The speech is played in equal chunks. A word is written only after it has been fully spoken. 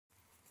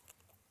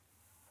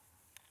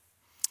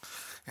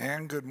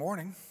And good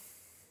morning.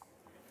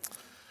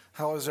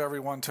 How is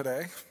everyone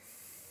today?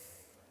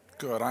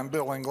 Good. I'm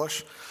Bill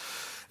English.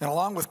 And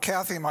along with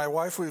Kathy, my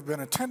wife, we've been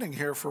attending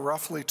here for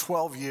roughly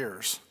 12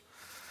 years.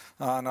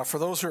 Now, for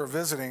those who are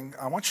visiting,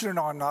 I want you to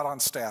know I'm not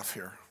on staff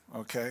here,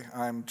 okay?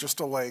 I'm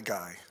just a lay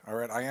guy, all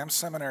right? I am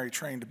seminary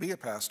trained to be a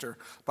pastor,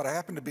 but I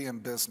happen to be in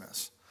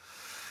business.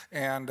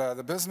 And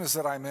the business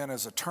that I'm in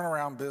is a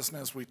turnaround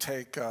business. We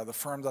take, the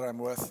firm that I'm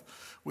with,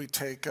 we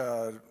take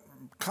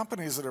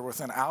companies that are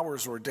within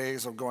hours or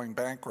days of going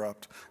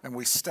bankrupt, and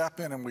we step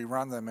in and we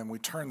run them and we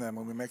turn them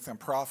and we make them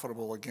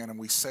profitable again, and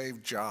we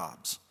save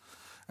jobs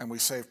and we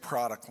save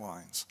product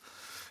lines.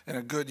 In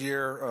a good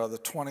year, the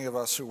 20 of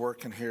us who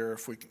work in here,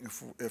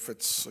 if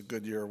it's a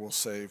good year, we'll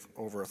save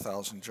over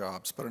 1,000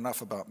 jobs. But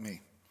enough about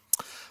me.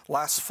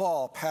 Last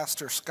fall,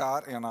 Pastor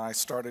Scott and I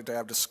started to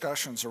have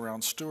discussions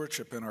around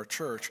stewardship in our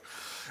church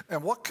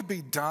and what could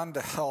be done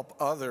to help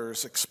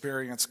others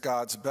experience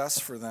God's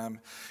best for them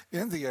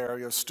in the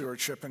area of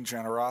stewardship and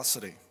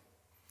generosity.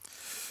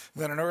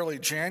 Then in early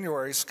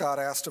January, Scott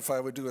asked if I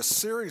would do a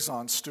series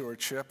on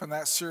stewardship, and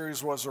that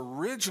series was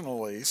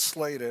originally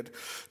slated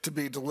to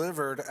be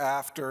delivered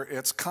after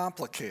It's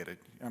Complicated.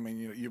 I mean,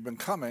 you've been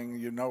coming,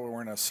 you know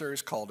we're in a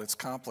series called It's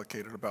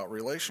Complicated about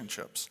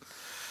relationships.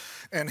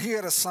 And he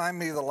had assigned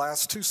me the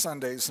last 2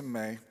 Sundays in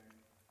May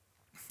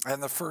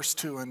and the first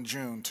 2 in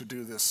June to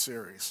do this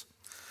series.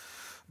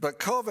 But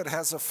COVID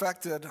has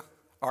affected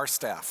our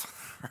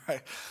staff,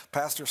 right?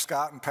 Pastor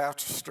Scott and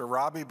Pastor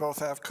Robbie both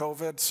have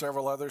COVID.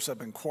 Several others have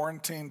been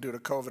quarantined due to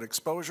COVID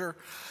exposure.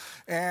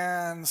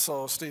 And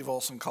so Steve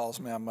Olson calls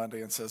me on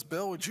Monday and says,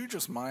 "Bill, would you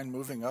just mind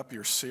moving up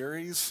your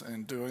series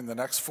and doing the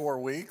next 4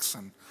 weeks?"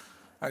 And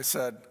I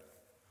said,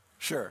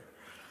 "Sure."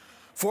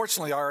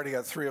 Fortunately, I already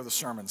had 3 of the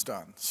sermons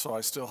done, so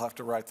I still have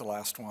to write the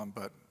last one,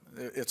 but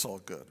it's all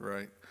good,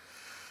 right?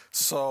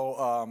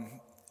 So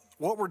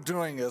what we're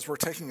doing is we're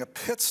taking a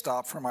pit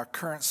stop from our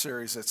current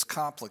series, It's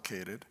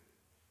Complicated.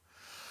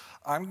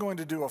 I'm going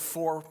to do a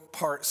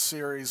 4-part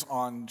series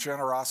on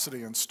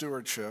generosity and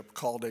stewardship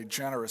called A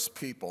Generous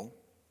People.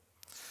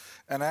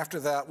 And after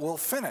that, we'll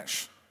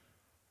finish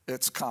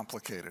It's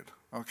Complicated,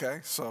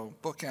 okay? So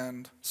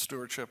bookend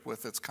stewardship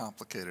with It's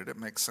Complicated. It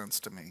makes sense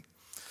to me.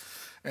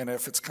 And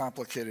if it's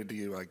complicated to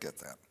you, I get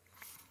that.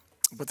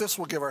 But this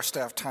will give our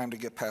staff time to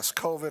get past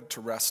COVID, to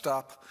rest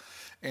up,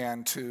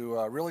 and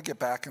to really get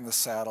back in the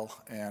saddle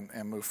and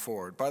move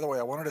forward. By the way,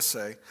 I wanted to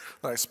say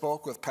that I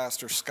spoke with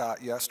Pastor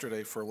Scott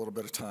yesterday for a little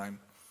bit of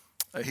time.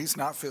 He's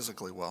not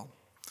physically well,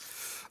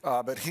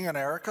 but he and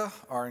Erica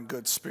are in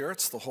good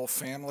spirits. The whole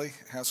family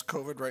has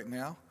COVID right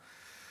now.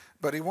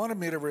 But he wanted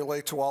me to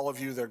relate to all of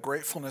you their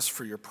gratefulness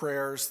for your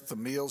prayers, the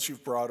meals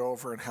you've brought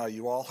over, and how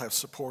you all have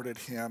supported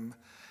him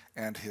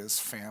and his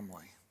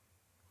family.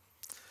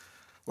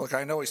 Look,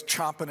 I know he's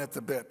chomping at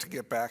the bit to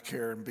get back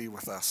here and be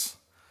with us.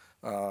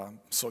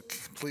 So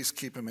please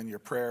keep him in your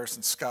prayers.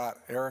 And Scott,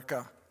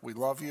 Erica, we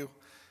love you,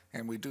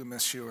 and we do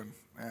miss you,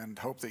 and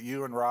hope that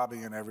you and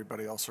Robbie and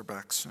everybody else are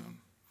back soon.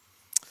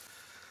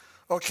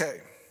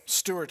 Okay,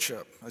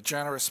 stewardship, a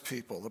generous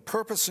people. The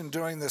purpose in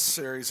doing this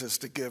series is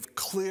to give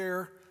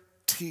clear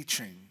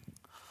teaching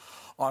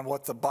on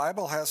what the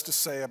Bible has to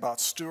say about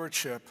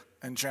stewardship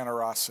and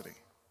generosity.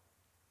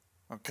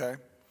 Okay?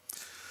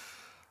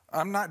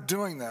 I'm not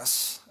doing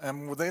this,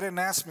 and they didn't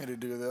ask me to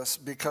do this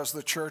because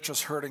the church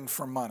is hurting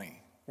for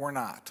money. We're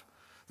not.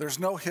 There's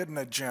no hidden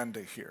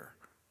agenda here,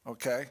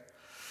 okay?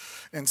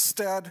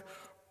 Instead,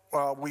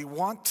 we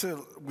want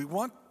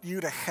you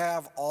to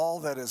have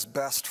all that is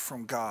best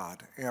from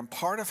God, and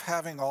part of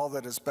having all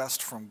that is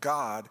best from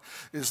God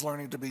is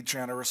learning to be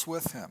generous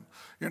with Him.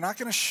 We're not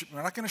going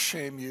to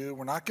shame you.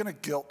 We're not going to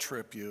guilt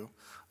trip you,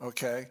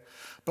 okay?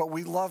 But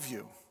we love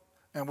you.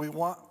 And we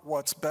want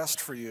what's best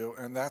for you,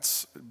 and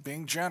that's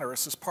being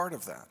generous is part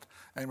of that.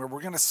 And we're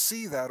going to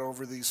see that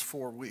over these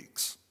 4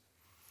 weeks.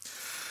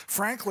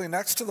 Frankly,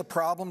 next to the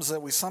problems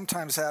that we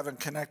sometimes have in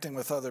connecting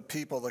with other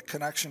people, the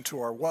connection to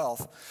our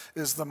wealth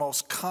is the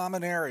most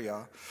common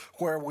area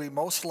where we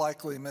most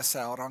likely miss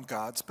out on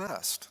God's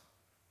best.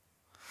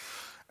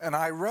 And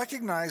I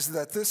recognize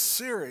that this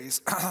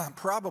series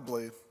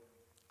probably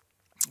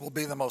will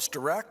be the most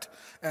direct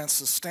and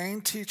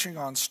sustained teaching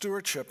on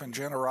stewardship and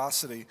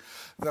generosity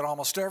that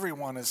almost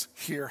everyone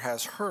here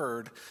has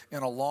heard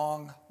in a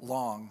long,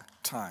 long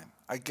time.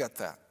 I get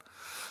that.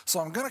 So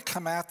I'm going to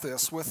come at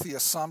this with the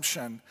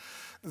assumption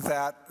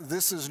that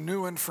this is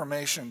new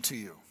information to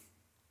you,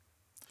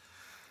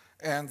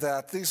 and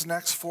that these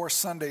next 4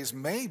 Sundays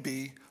may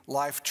be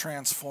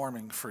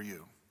life-transforming for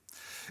you.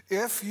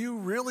 If you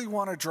really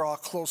want to draw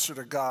closer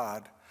to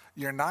God,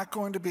 you're not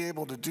going to be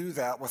able to do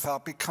that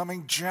without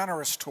becoming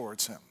generous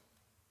towards Him.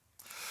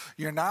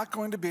 You're not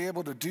going to be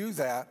able to do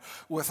that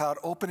without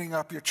opening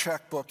up your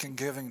checkbook and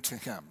giving to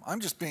Him. I'm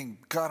just being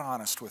gut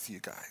honest with you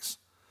guys.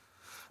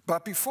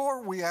 But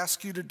before we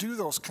ask you to do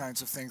those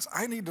kinds of things,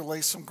 I need to lay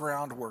some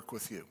groundwork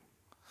with you.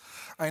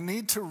 I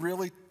need to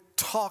really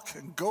talk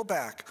and go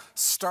back,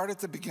 start at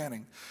the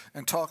beginning,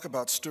 and talk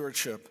about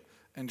stewardship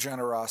and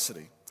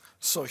generosity.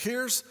 So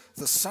here's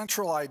the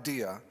central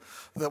idea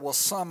that will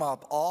sum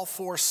up all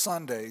 4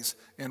 Sundays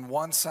in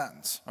one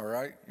sentence, all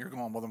right? You're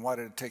going, well, then why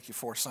did it take you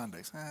 4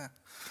 Sundays?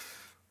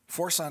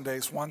 4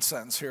 Sundays, one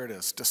sentence, here it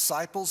is.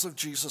 Disciples of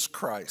Jesus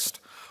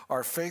Christ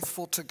are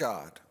faithful to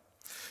God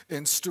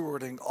in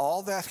stewarding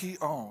all that he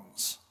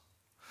owns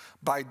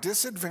by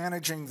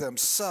disadvantaging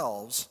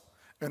themselves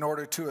in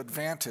order to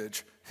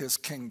advantage his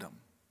kingdom.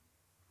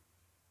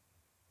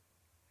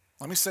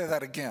 Let me say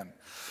that again.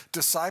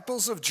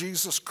 Disciples of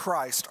Jesus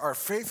Christ are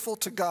faithful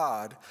to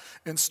God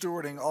in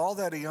stewarding all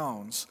that he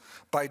owns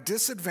by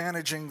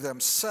disadvantaging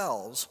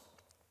themselves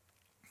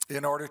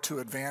in order to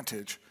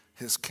advantage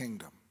his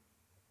kingdom.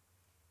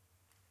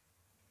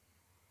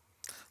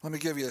 Let me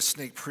give you a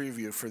sneak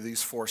preview for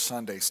these 4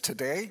 Sundays.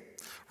 Today,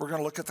 we're going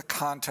to look at the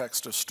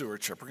context of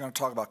stewardship. We're going to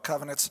talk about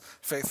covenants,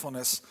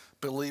 faithfulness,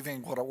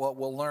 believing. What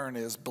we'll learn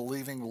is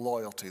believing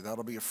loyalty.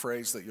 That'll be a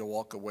phrase that you'll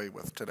walk away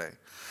with today.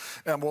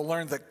 And we'll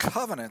learn that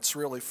covenants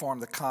really form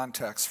the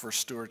context for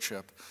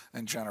stewardship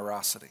and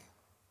generosity.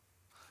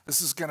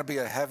 This is going to be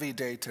a heavy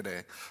day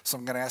today, so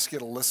I'm going to ask you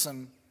to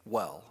listen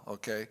well,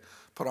 okay?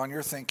 Put on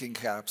your thinking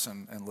caps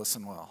and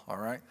listen well, all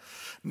right?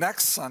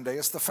 Next Sunday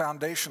is the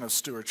foundation of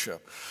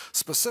stewardship,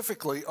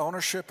 specifically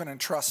ownership and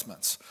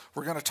entrustments.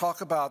 We're going to talk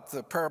about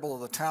the parable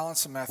of the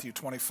talents in Matthew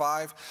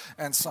 25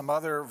 and some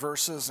other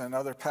verses and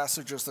other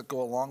passages that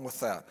go along with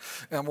that.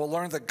 And we'll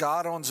learn that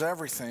God owns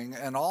everything,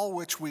 and all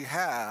which we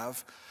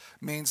have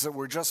means that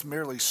we're just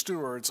merely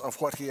stewards of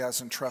what he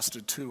has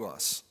entrusted to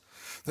us.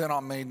 Then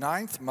on May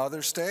 9th,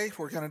 Mother's Day,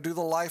 we're going to do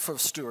the life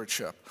of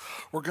stewardship.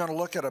 We're going to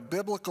look at a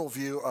biblical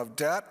view of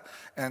debt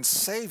and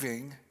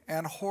saving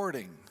and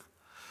hoarding.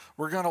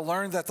 We're going to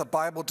learn that the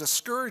Bible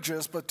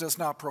discourages but does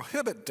not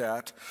prohibit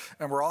debt.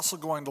 And we're also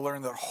going to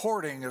learn that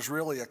hoarding is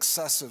really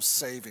excessive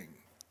saving.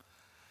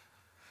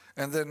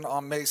 And then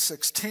on May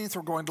 16th,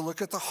 we're going to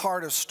look at the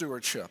heart of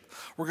stewardship.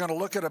 We're going to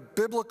look at a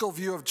biblical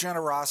view of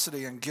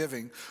generosity and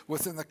giving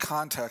within the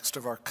context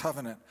of our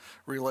covenant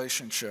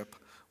relationship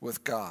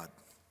with God.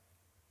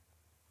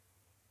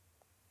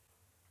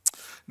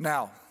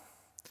 Now,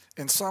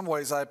 in some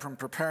ways, I've been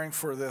preparing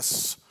for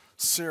this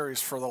series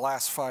for the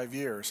last 5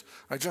 years.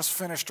 I just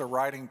finished a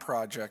writing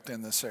project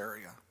in this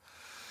area.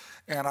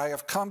 And I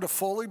have come to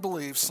fully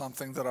believe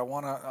something that I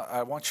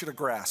want you to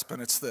grasp,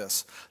 and it's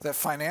this, that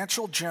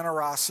financial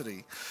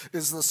generosity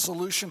is the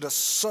solution to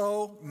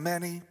so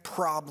many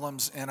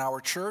problems in our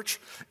church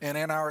and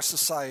in our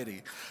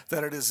society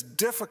that it is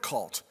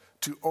difficult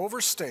to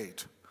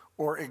overstate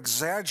or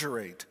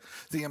exaggerate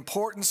the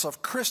importance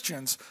of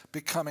Christians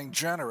becoming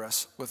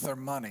generous with their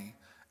money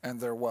and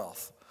their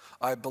wealth.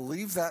 I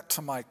believe that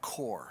to my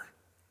core.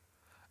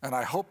 And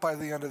I hope by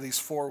the end of these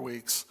 4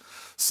 weeks,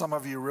 some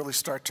of you really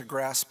start to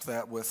grasp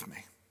that with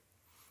me.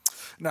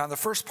 Now, in the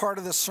first part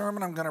of this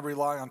sermon, I'm going to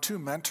rely on 2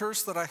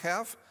 mentors that I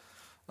have.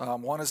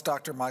 One is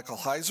Dr. Michael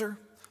Heiser.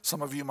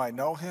 Some of you might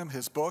know him,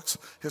 his books.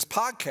 His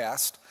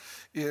podcast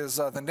is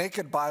the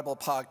Naked Bible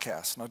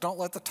Podcast. Now, don't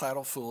let the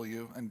title fool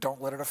you, and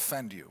don't let it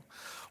offend you.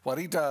 What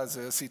he does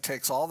is he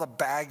takes all the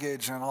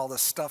baggage and all the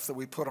stuff that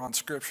we put on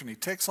Scripture, and he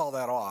takes all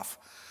that off,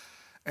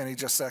 and he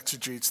just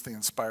exegetes the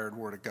inspired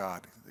Word of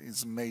God.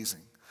 He's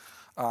amazing.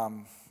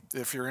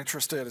 If you're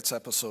interested, it's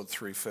episode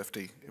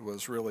 350. It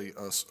was really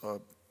a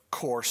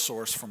core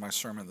source for my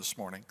sermon this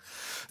morning.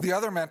 The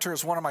other mentor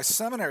is one of my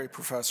seminary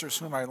professors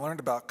whom I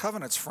learned about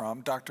covenants from,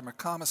 Dr.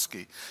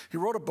 McComiskey. He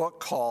wrote a book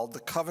called The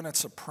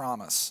Covenants of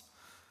Promise.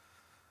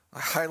 I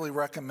highly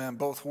recommend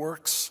both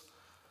works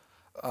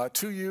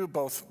to you,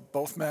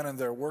 both men and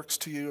their works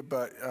to you,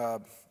 but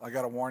I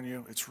got to warn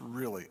you, it's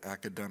really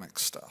academic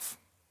stuff.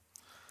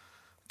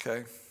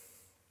 Okay?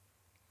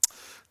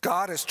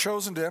 God has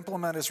chosen to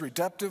implement his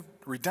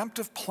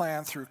redemptive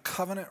plan through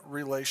covenant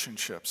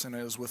relationships, and it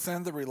is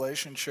within the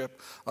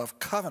relationship of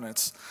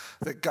covenants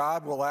that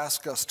God will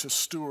ask us to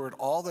steward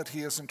all that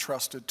he has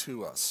entrusted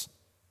to us.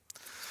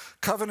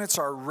 Covenants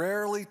are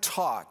rarely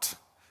taught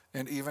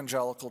in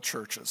evangelical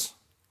churches.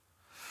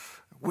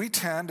 We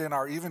tend, in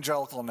our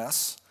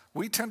evangelicalness,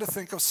 we tend to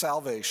think of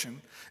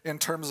salvation in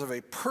terms of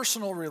a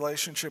personal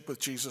relationship with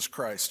Jesus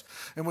Christ,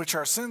 in which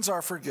our sins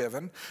are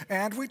forgiven,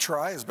 and we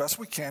try as best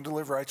we can to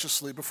live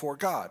righteously before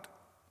God.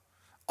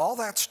 All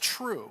that's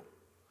true,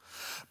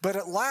 but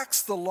it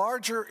lacks the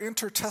larger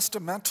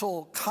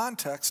intertestamental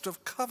context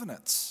of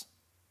covenants.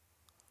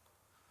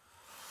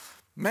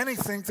 Many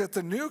think that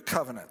the new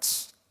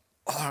covenants,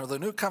 or the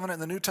new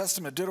covenant in the New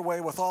Testament, did away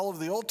with all of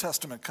the Old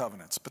Testament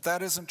covenants, but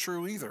that isn't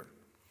true either.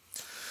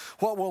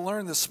 What we'll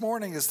learn this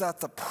morning is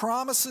that the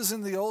promises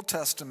in the Old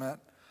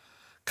Testament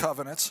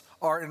covenants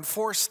are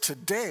enforced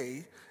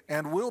today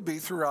and will be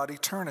throughout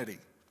eternity.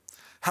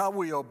 How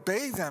we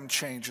obey them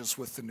changes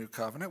with the new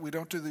covenant. We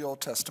don't do the Old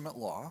Testament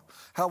law.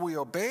 How we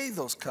obey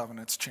those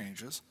covenants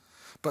changes,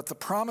 but the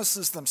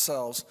promises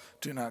themselves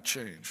do not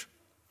change.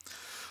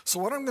 So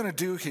what I'm going to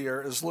do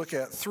here is look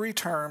at 3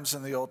 terms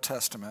in the Old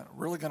Testament.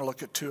 We're really going to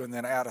look at 2 and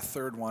then add a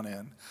third one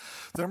in.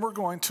 Then we're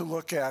going to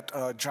look at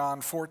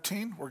John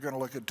 14. We're going to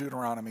look at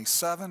Deuteronomy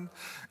 7.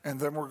 And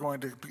then we're going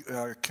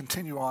to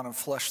continue on and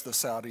flesh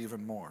this out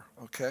even more,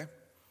 okay?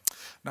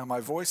 Now,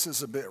 my voice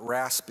is a bit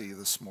raspy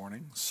this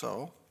morning,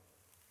 so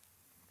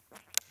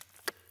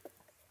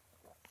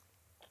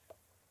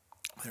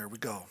there we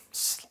go.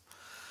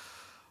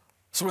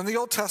 So in the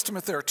Old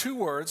Testament, there are two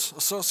words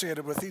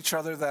associated with each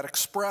other that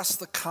express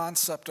the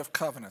concept of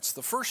covenants.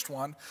 The first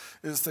one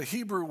is the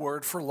Hebrew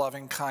word for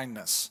loving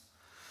kindness.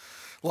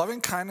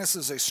 Loving kindness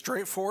is a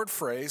straightforward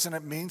phrase, and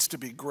it means to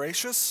be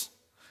gracious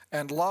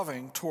and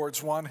loving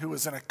towards one who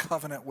is in a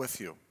covenant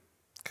with you,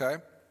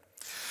 okay?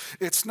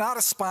 It's not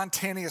a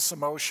spontaneous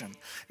emotion.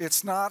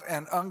 It's not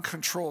an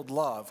uncontrolled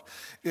love.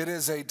 It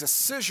is a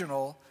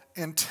decisional,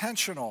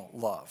 intentional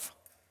love.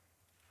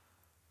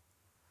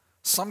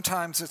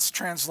 Sometimes it's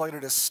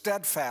translated as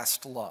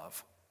steadfast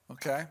love,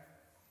 okay?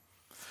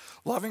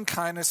 Loving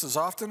kindness is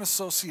often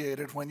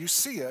associated, when you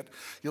see it,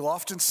 you'll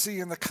often see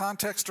in the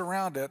context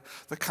around it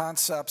the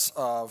concepts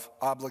of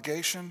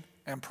obligation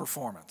and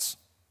performance,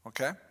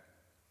 okay?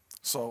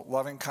 So,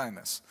 loving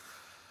kindness.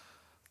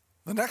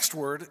 The next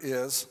word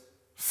is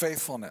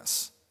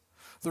faithfulness.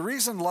 The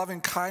reason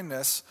loving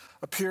kindness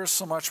appears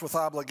so much with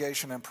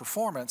obligation and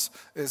performance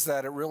is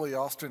that it really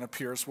often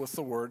appears with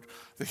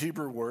the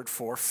Hebrew word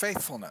for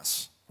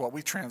faithfulness, what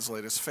we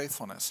translate as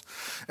faithfulness.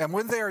 And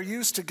when they are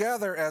used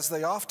together, as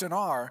they often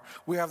are,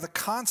 we have the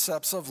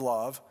concepts of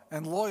love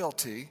and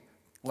loyalty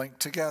linked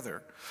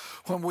together.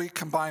 When we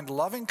combine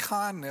loving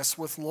kindness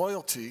with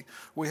loyalty,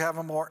 we have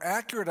a more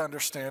accurate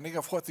understanding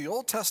of what the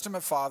Old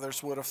Testament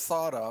fathers would have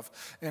thought of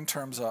in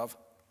terms of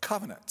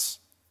covenants.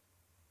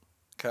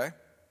 Okay?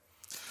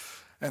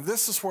 And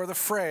this is where the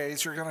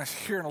phrase, you're going to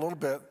hear in a little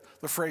bit,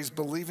 the phrase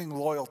believing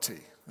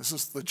loyalty. This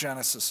is the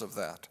genesis of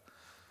that.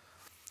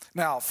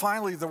 Now,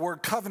 finally, the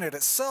word covenant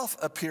itself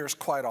appears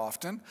quite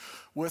often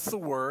with the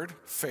word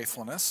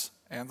faithfulness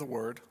and the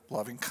word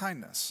loving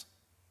kindness.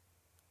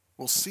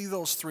 We'll see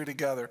those three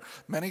together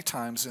many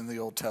times in the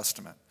Old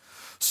Testament.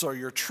 So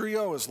your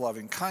trio is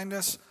loving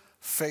kindness,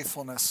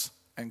 faithfulness,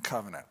 and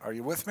covenant. Are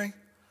you with me?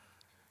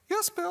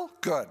 Yes, Bill?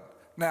 Good.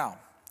 Now,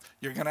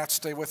 you're going to have to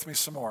stay with me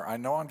some more. I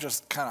know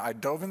I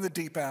dove in the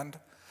deep end,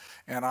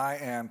 and I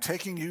am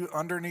taking you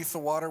underneath the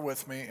water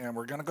with me, and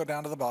we're going to go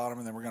down to the bottom,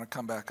 and then we're going to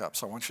come back up.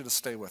 So I want you to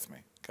stay with me,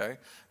 okay?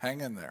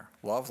 Hang in there.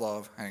 Love,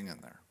 love, hang in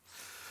there.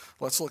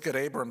 Let's look at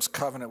Abram's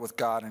covenant with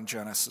God in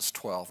Genesis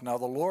 12. Now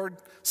the Lord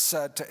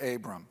said to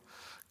Abram,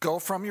 "Go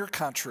from your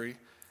country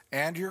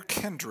and your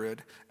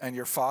kindred and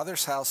your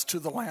father's house to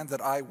the land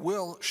that I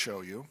will show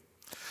you,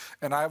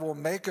 and I will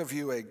make of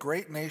you a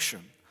great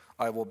nation.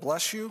 I will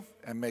bless you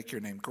and make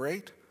your name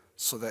great,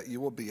 so that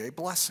you will be a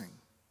blessing.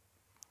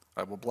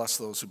 I will bless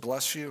those who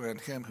bless you, and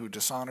him who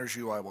dishonors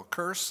you I will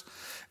curse,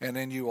 and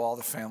in you all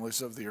the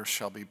families of the earth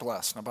shall be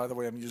blessed." Now, by the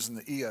way, I'm using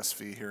the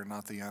ESV here,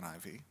 not the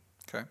NIV,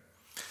 okay?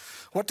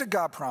 What did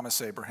God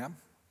promise Abraham?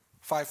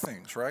 5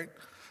 things, right?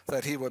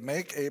 That he would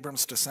make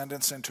Abram's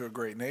descendants into a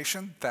great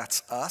nation.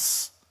 That's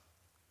us,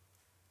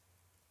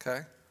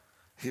 okay?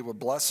 He would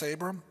bless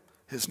Abram.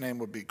 His name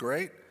would be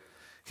great.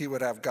 He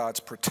would have God's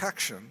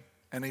protection,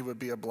 and he would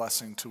be a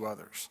blessing to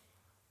others.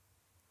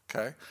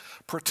 Okay?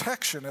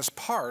 Protection is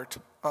part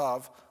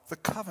of the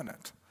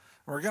covenant.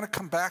 We're going to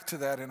come back to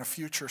that in a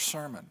future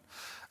sermon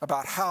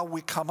about how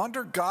we come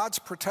under God's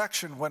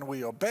protection when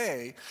we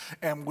obey,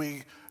 and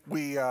we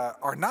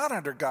are not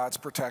under God's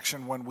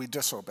protection when we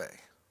disobey.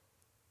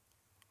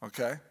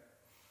 Okay?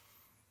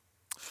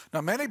 Now,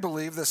 many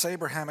believe this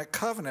Abrahamic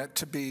covenant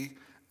to be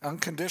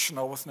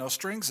unconditional with no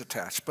strings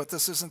attached, but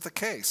this isn't the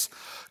case.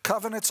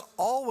 Covenants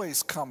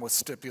always come with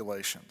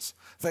stipulations.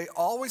 They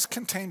always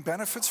contain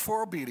benefits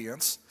for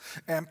obedience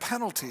and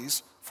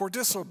penalties for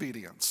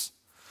disobedience.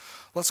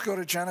 Let's go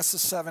to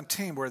Genesis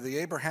 17, where the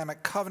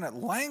Abrahamic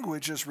covenant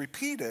language is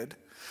repeated,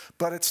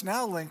 but it's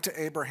now linked to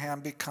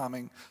Abraham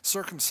becoming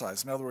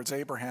circumcised. In other words,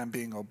 Abraham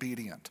being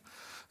obedient.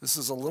 This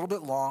is a little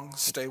bit long.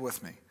 Stay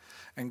with me.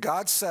 "And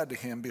God said to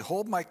him,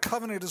 Behold, my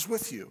covenant is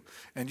with you,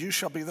 and you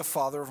shall be the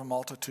father of a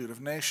multitude of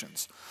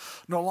nations.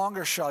 No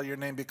longer shall your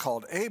name be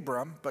called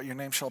Abram, but your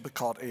name shall be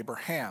called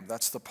Abraham."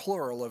 That's the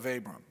plural of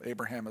Abram.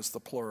 Abraham is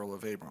the plural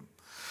of Abram.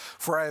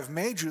 "For I have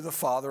made you the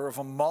father of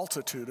a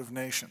multitude of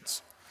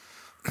nations.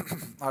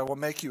 I will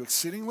make you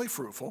exceedingly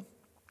fruitful,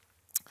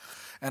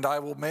 and I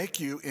will make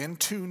you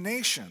into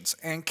nations,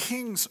 and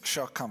kings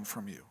shall come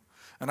from you.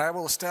 And I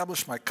will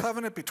establish my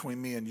covenant between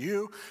me and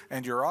you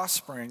and your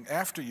offspring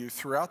after you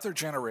throughout their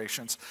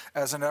generations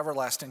as an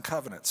everlasting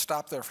covenant."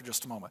 Stop there for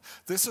just a moment.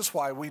 This is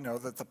why we know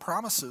that the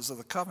promises of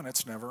the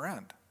covenants never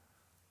end.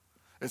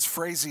 It's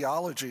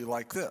phraseology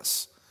like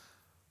this.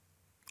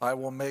 I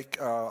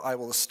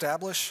will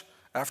establish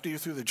after you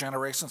through the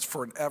generations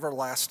for an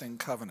everlasting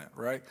covenant,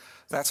 right?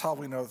 That's how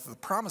we know that the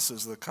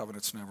promises of the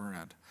covenants never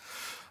end.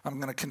 I'm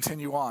going to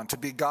continue on. "To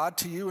be God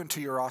to you and to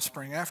your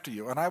offspring after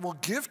you. And I will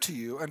give to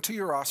you and to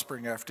your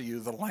offspring after you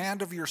the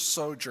land of your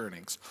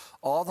sojournings,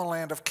 all the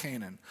land of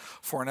Canaan,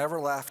 for an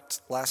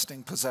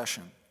everlasting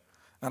possession.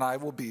 And I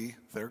will be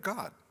their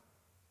God."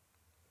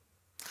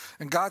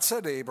 And God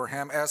said to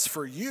Abraham, "As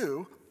for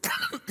you,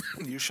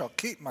 You shall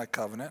keep my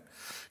covenant,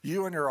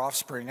 you and your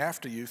offspring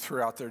after you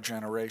throughout their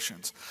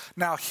generations.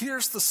 Now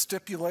here's the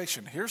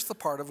stipulation. Here's the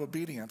part of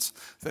obedience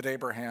that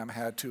Abraham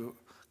had to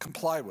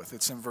comply with.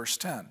 It's in verse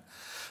 10.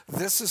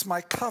 This is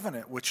my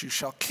covenant which you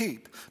shall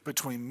keep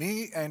between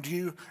me and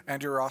you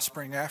and your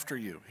offspring after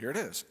you. Here it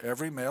is.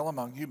 Every male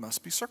among you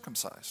must be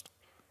circumcised.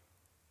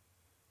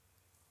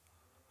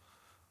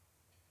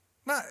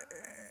 Now,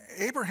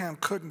 Abraham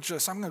couldn't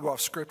just, I'm going to go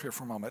off script here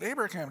for a moment.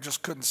 Abraham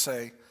just couldn't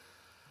say,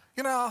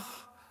 you know,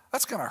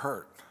 that's going to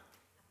hurt.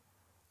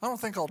 I don't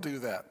think I'll do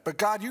that. But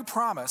God, you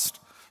promised,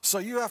 so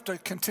you have to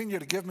continue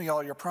to give me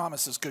all your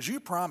promises because you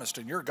promised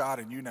and you're God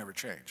and you never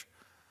change.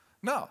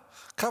 No,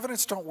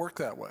 covenants don't work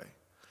that way.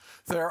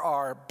 There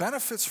are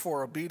benefits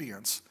for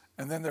obedience,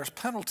 and then there's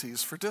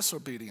penalties for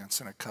disobedience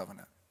in a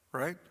covenant,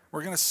 right?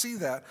 We're going to see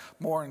that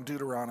more in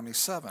Deuteronomy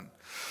 7.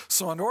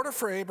 So in order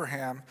for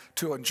Abraham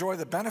to enjoy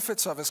the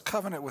benefits of his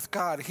covenant with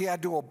God, he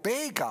had to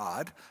obey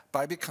God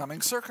by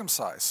becoming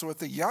circumcised. So at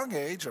the young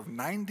age of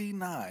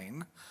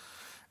 99,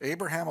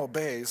 Abraham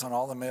obeys, and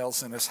all the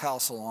males in his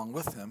house along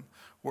with him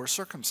were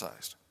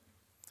circumcised.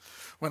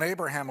 When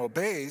Abraham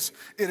obeys,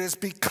 it is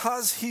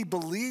because he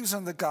believes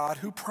in the God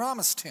who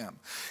promised him.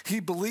 He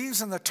believes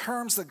in the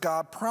terms that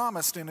God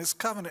promised in his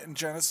covenant in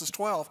Genesis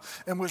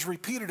 12 and was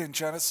repeated in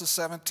Genesis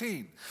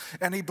 17.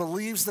 And he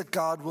believes that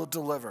God will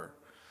deliver.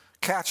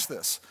 Catch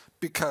this.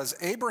 Because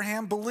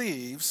Abraham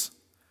believes,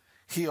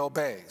 he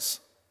obeys.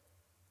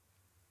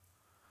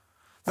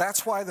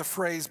 That's why the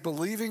phrase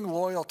believing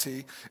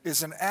loyalty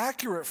is an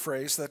accurate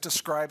phrase that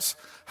describes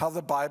how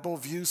the Bible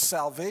views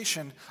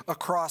salvation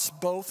across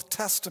both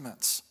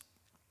testaments.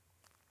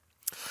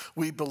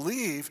 We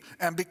believe,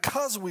 and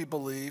because we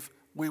believe,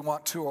 we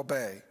want to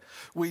obey.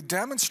 We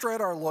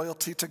demonstrate our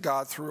loyalty to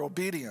God through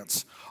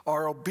obedience.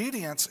 Our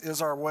obedience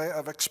is our way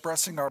of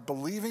expressing our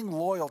believing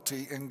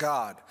loyalty in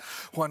God.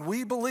 When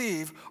we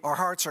believe, our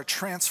hearts are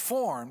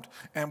transformed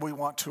and we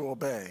want to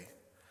obey.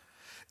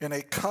 In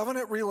a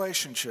covenant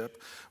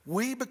relationship,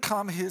 we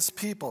become his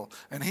people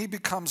and he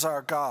becomes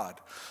our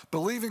God.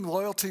 Believing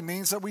loyalty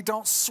means that we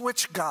don't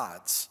switch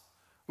gods.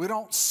 We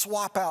don't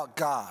swap out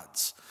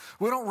gods.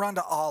 We don't run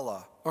to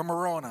Allah or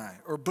Moroni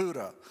or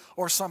Buddha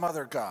or some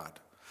other god.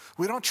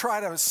 We don't try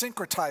to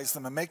syncretize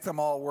them and make them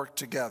all work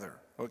together,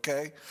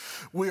 okay?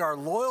 We are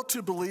loyal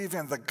to believe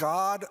in the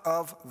God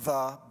of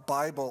the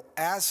Bible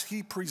as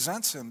he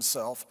presents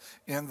himself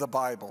in the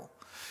Bible.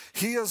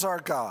 He is our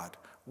God.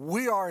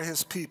 We are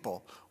his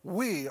people.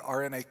 We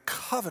are in a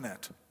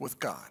covenant with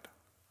God.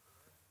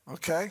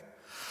 Okay?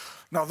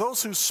 Now,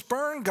 those who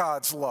spurn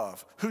God's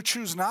love, who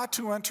choose not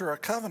to enter a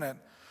covenant,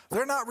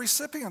 they're not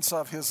recipients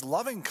of his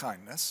loving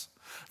kindness.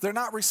 They're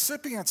not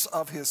recipients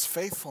of his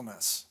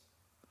faithfulness.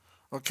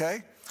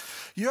 Okay?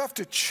 You have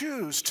to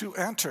choose to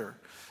enter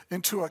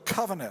into a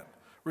covenant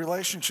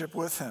relationship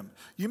with him.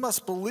 You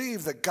must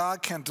believe that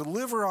God can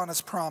deliver on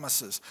his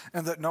promises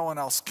and that no one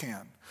else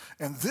can.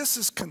 And this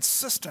is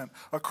consistent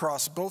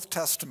across both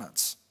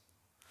testaments.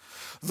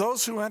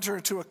 Those who enter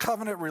into a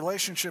covenant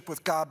relationship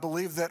with God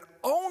believe that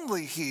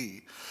only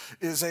he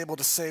is able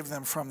to save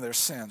them from their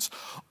sins.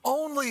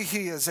 Only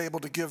he is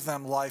able to give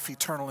them life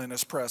eternal in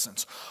his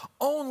presence.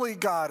 Only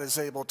God is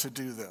able to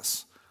do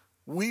this.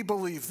 We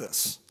believe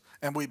this.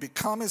 And we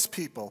become his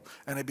people,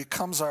 and he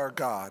becomes our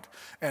God.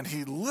 And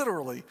he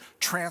literally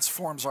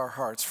transforms our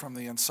hearts from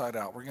the inside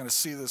out. We're going to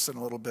see this in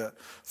a little bit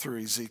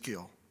through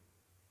Ezekiel.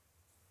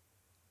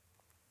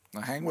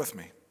 Now hang with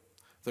me.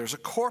 There's a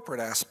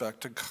corporate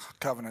aspect to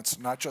covenants,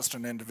 not just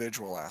an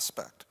individual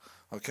aspect,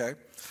 okay?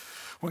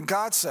 When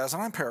God says,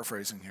 and I'm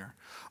paraphrasing here,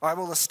 I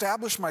will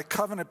establish my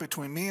covenant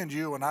between me and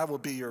you, and I will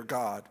be your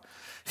God,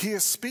 he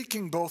is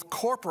speaking both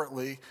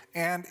corporately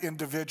and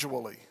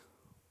individually.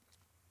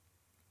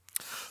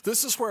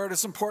 This is where it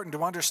is important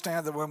to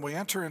understand that when we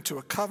enter into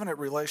a covenant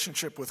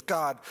relationship with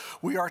God,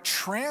 we are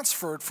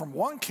transferred from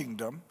one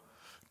kingdom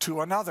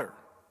to another,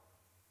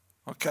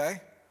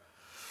 okay?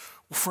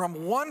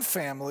 From one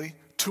family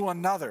to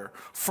another,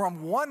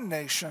 from one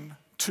nation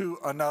to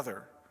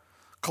another.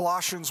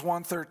 Colossians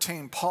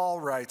 1:13, Paul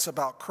writes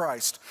about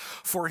Christ,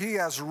 for he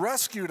has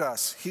rescued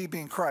us, he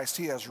being Christ,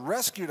 he has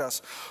rescued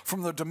us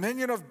from the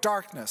dominion of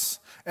darkness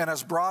and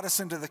has brought us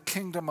into the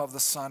kingdom of the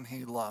Son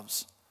he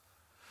loves.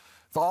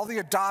 All the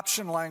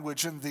adoption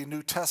language in the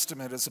New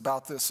Testament is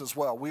about this as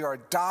well. We are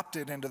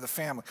adopted into the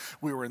family.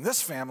 We were in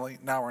this family,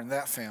 now we're in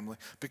that family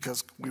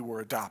because we were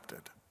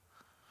adopted.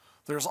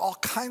 There's all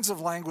kinds of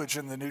language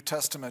in the New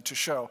Testament to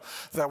show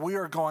that we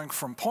are going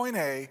from point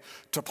A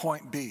to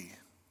point B.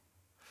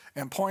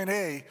 And point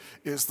A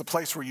is the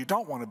place where you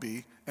don't want to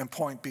be, and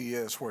point B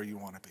is where you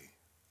want to be.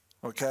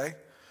 Okay?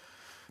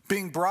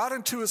 Being brought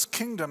into his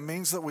kingdom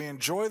means that we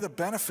enjoy the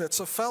benefits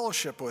of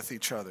fellowship with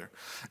each other.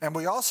 And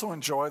we also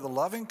enjoy the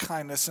loving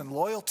kindness and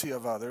loyalty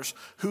of others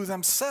who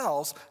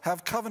themselves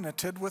have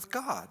covenanted with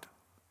God.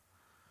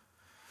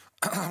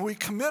 We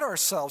commit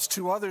ourselves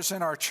to others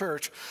in our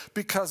church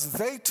because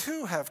they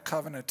too have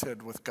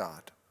covenanted with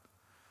God.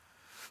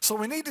 So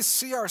we need to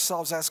see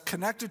ourselves as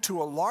connected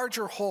to a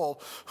larger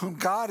whole whom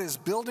God is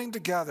building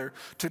together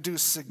to do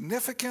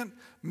significant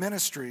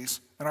ministries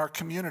in our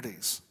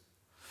communities.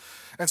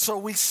 And so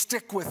we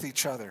stick with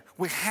each other.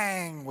 We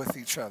hang with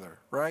each other,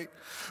 right?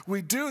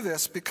 We do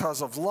this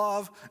because of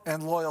love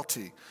and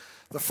loyalty,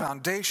 the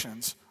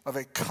foundations of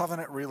a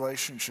covenant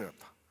relationship.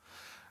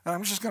 And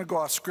I'm just going to go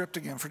off script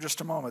again for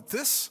just a moment.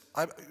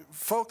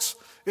 Folks,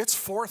 it's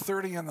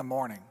 4:30 in the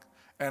morning,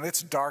 and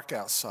it's dark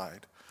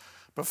outside.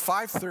 But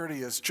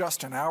 5:30 is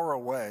just an hour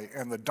away,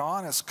 and the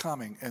dawn is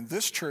coming, and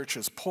this church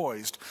is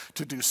poised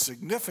to do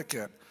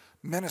significant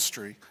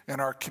ministry in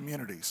our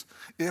communities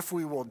if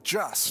we will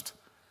just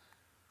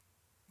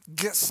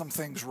get some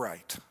things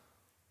right.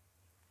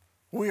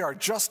 We are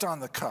just on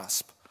the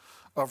cusp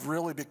of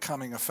really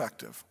becoming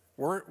effective.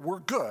 We're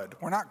good.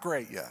 We're not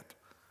great yet.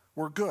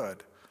 We're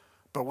good,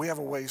 but we have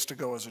a ways to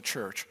go as a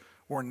church.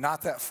 We're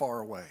not that far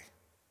away.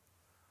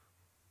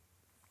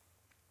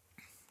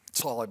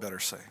 That's all I better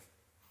say.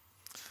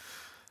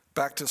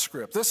 Back to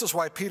script. This is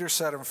why Peter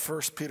said in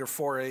 1 Peter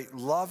 4:8,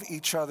 love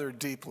each other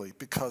deeply,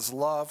 because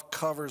love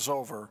covers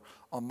over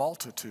a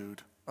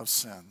multitude of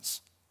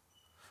sins.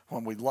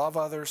 When we love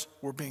others,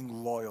 we're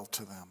being loyal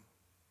to them.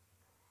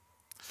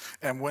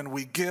 And when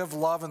we give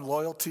love and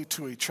loyalty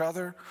to each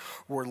other,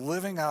 we're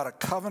living out a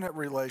covenant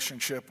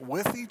relationship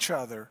with each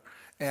other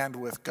and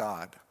with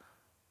God.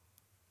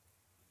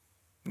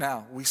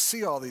 Now, we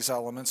see all these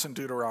elements in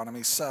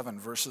Deuteronomy 7,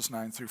 verses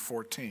 9 through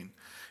 14.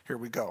 Here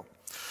we go.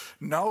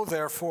 Know,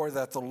 therefore,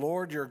 that the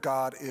Lord your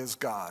God is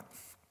God,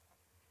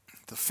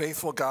 the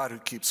faithful God who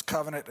keeps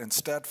covenant and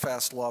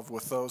steadfast love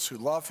with those who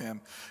love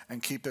him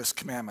and keep his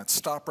commandments.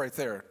 Stop right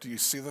there. Do you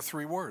see the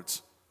three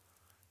words?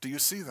 Do you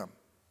see them?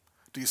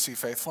 Do you see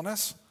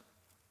faithfulness?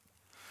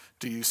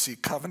 Do you see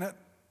covenant?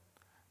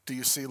 Do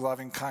you see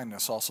loving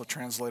kindness, also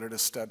translated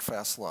as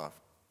steadfast love?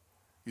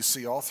 You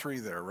see all three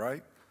there,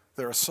 right?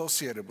 They're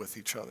associated with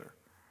each other.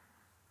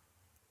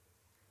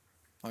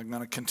 I'm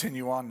going to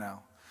continue on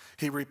now.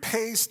 He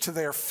repays to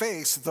their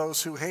face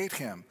those who hate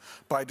him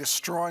by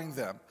destroying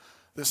them.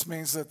 This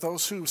means that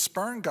those who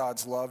spurn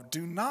God's love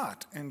do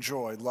not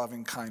enjoy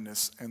loving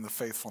kindness and the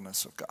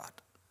faithfulness of God.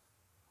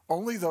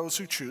 Only those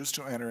who choose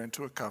to enter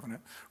into a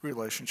covenant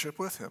relationship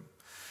with him.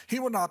 He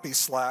will not be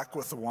slack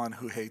with the one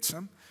who hates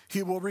him.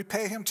 He will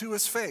repay him to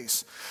his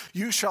face.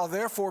 You shall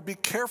therefore be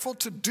careful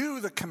to do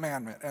the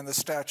commandment and the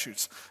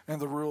statutes and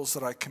the rules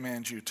that I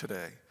command you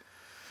today.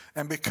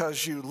 And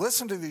because you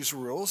listen to these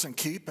rules and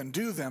keep and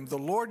do them,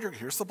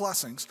 here's the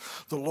blessings,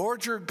 the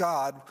Lord your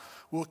God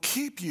will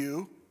keep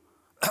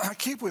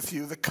with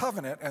you the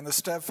covenant and the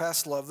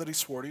steadfast love that he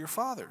swore to your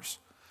fathers.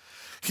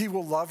 He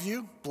will love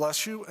you,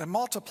 bless you, and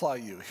multiply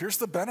you. Here's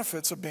the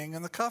benefits of being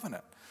in the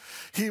covenant.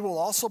 He will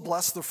also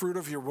bless the fruit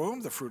of your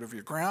womb, the fruit of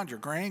your ground, your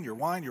grain, your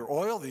wine, your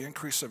oil, the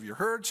increase of your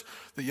herds,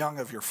 the young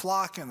of your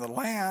flock, and the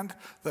land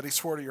that he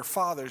swore to your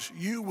fathers.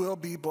 You will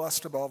be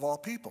blessed above all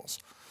peoples.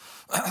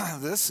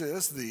 This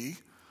is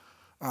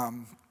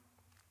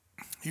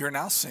you're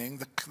now seeing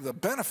the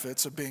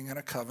benefits of being in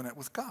a covenant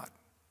with God.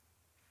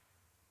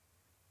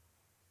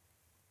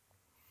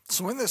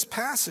 So in this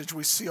passage,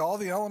 we see all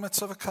the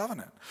elements of a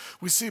covenant.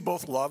 We see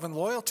both love and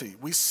loyalty.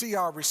 We see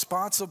our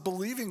response of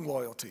believing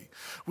loyalty.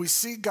 We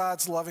see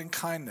God's loving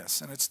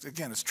kindness, and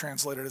it's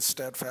translated as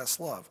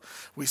steadfast love.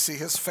 We see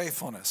his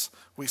faithfulness.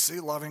 We see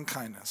loving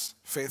kindness,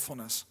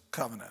 faithfulness,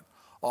 covenant,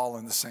 all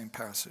in the same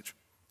passage.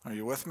 Are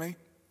you with me?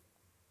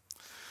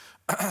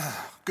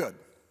 Good.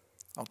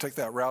 I'll take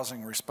that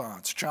rousing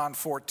response. John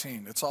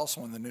 14. It's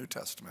also in the New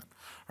Testament.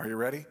 Are you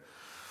ready?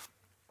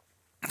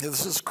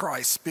 This is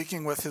Christ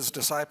speaking with his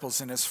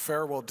disciples in his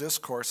farewell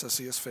discourse as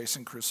he is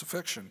facing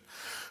crucifixion.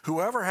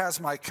 Whoever has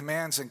my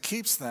commands and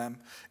keeps them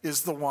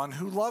is the one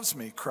who loves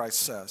me, Christ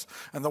says.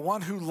 And the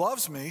one who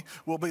loves me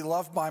will be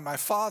loved by my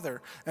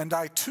Father, and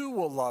I too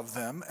will love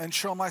them and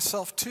show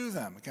myself to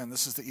them. Again,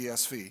 this is the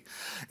ESV.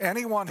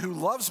 Anyone who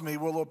loves me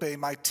will obey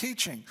my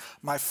teaching.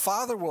 My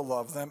Father will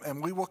love them,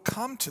 and we will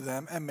come to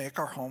them and make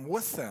our home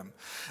with them.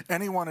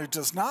 Anyone who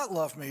does not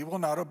love me will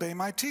not obey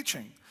my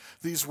teaching.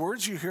 These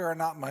words you hear are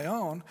not my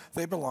own.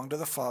 They belong to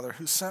the Father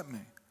who sent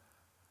me.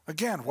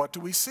 Again, what do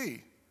we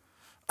see?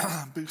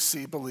 We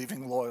see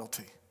believing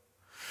loyalty.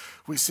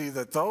 We see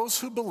that those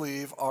who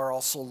believe are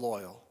also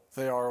loyal.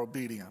 They are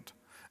obedient.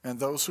 And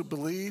those who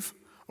believe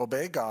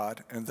obey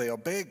God, and they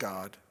obey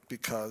God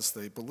because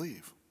they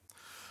believe.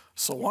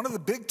 So one of the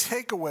big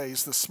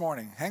takeaways this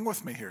morning, hang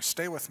with me here,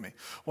 stay with me.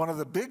 One of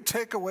the big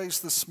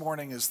takeaways this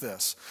morning is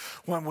this.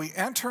 When we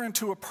enter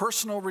into a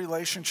personal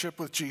relationship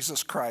with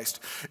Jesus Christ,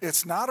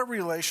 it's not a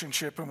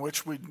relationship in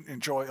which we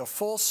enjoy a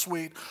full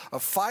suite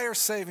of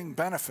fire-saving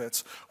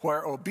benefits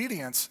where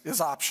obedience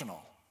is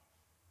optional.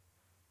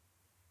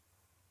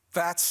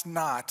 That's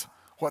not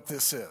what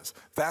this is.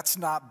 That's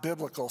not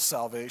biblical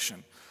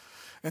salvation.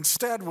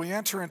 Instead, we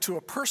enter into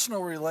a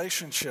personal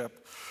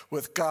relationship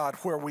with God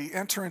where we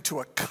enter into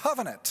a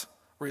covenant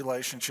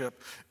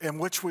relationship in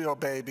which we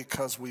obey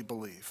because we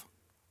believe.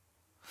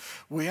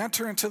 We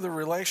enter into the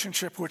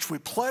relationship which we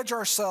pledge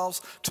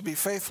ourselves to be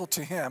faithful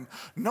to him,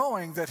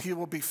 knowing that he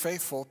will be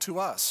faithful to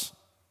us.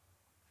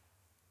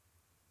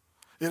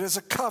 It is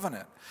a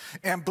covenant,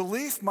 and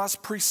belief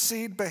must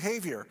precede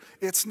behavior.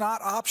 It's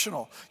not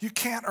optional. You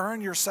can't earn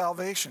your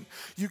salvation.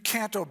 You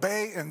can't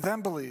obey and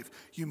then believe.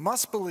 You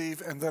must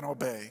believe and then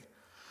obey.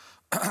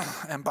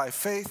 And by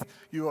faith,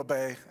 you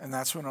obey, and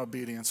that's when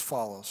obedience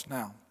follows.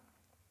 Now,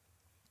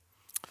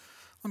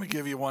 let me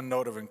give you one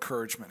note of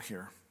encouragement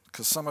here,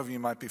 because some of you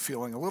might be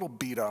feeling a little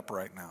beat up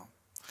right now.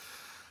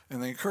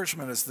 And the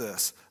encouragement is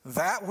this: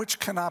 that which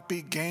cannot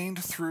be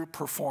gained through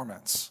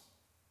performance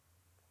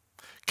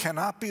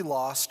cannot be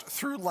lost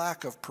through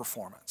lack of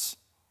performance.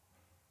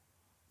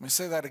 Let me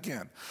say that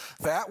again.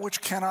 That which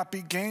cannot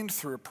be gained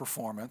through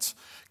performance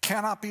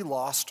cannot be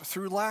lost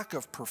through lack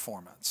of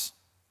performance.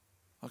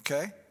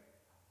 Okay?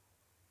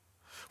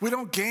 We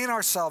don't gain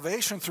our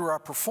salvation through our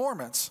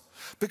performance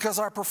because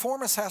our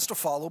performance has to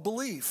follow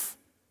belief.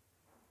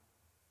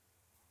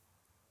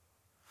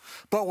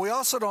 But we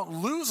also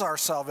don't lose our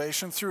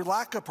salvation through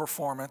lack of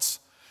performance,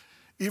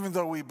 even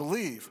though we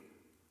believe.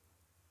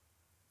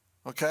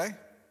 Okay?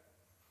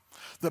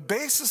 The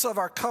basis of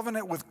our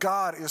covenant with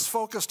God is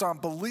focused on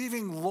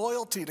believing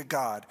loyalty to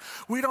God.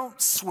 We don't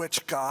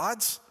switch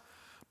gods,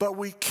 but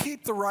we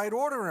keep the right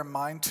order in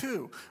mind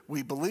too.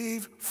 We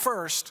believe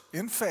first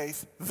in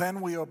faith,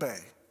 then we obey.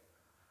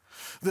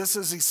 This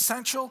is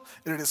essential.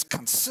 It is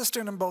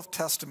consistent in both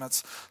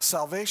testaments.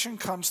 Salvation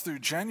comes through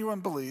genuine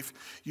belief.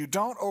 You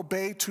don't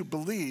obey to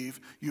believe,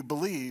 you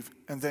believe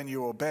and then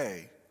you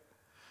obey.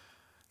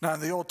 Now, in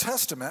the Old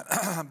Testament,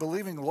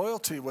 believing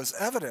loyalty was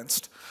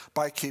evidenced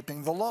by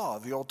keeping the law,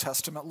 the Old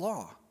Testament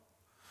law.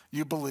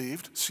 You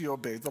believed, so you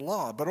obeyed the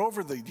law. But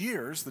over the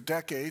years, the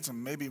decades,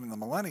 and maybe even the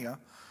millennia,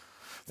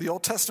 the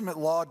Old Testament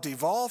law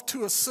devolved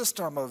to a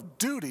system of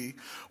duty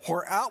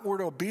where outward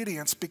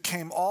obedience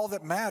became all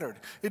that mattered.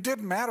 It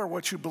didn't matter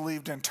what you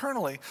believed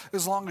internally.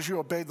 As long as you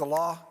obeyed the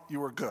law,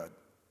 you were good.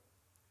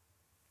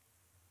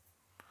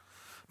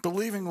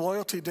 Believing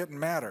loyalty didn't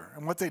matter.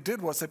 And what they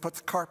did was they put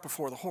the cart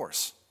before the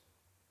horse.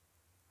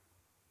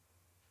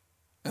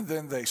 And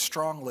then they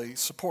strongly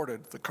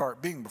supported the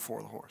cart being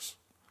before the horse.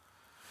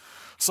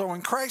 So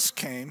when Christ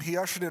came, he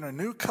ushered in a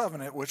new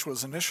covenant which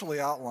was initially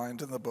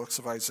outlined in the books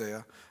of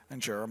Isaiah and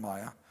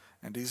Jeremiah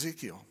and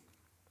Ezekiel.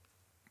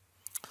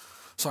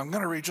 So I'm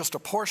going to read just a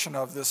portion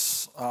of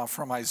this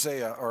from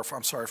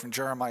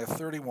Jeremiah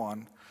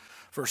 31,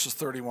 verses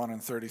 31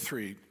 and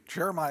 33.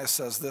 Jeremiah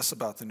says this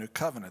about the new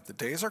covenant: the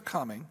days are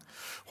coming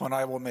when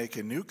I will make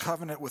a new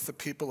covenant with the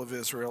people of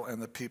Israel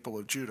and the people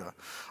of Judah.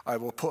 I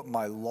will put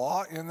my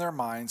law in their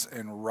minds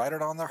and write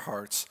it on their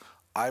hearts.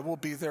 I will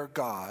be their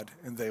God,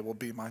 and they will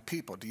be my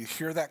people. Do you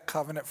hear that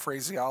covenant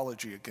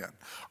phraseology again?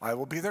 I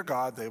will be their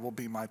God, they will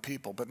be my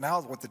people. But now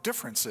what the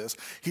difference is,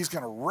 he's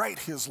going to write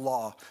his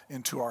law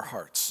into our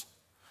hearts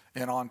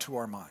and onto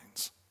our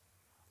minds.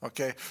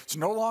 Okay? It's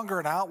no longer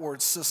an outward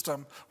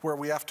system where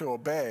we have to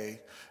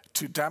obey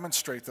to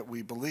demonstrate that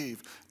we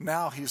believe.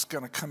 Now he's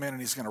going to come in and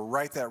he's going to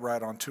write that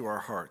right onto our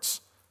hearts.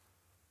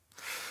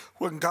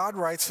 When God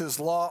writes his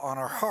law on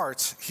our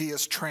hearts, he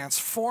is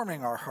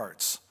transforming our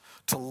hearts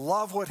to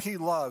love what he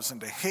loves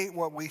and to hate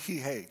what he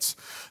hates.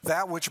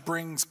 That which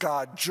brings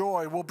God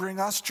joy will bring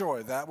us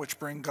joy. That which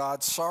brings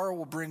God sorrow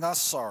will bring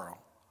us sorrow.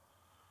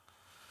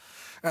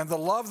 And the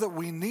love that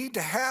we need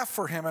to have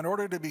for him in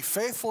order to be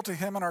faithful to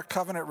him in our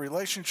covenant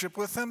relationship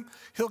with him,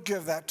 he'll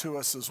give that to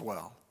us as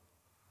well.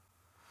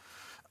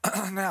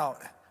 Now,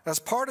 as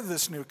part of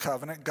this new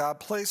covenant,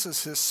 God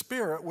places his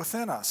Spirit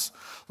within us.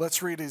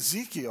 Let's read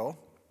Ezekiel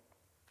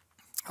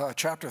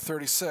chapter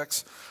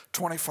 36,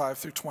 25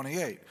 through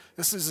 28.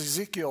 This is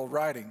Ezekiel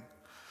writing.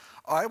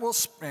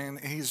 And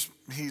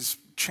he's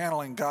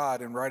channeling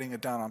God and writing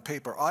it down on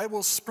paper. I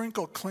will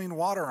sprinkle clean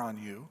water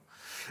on you,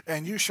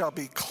 and you shall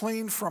be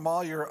clean from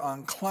all your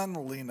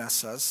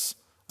uncleanlinesses.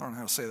 I don't know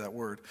how to say that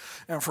word.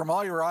 And from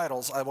all your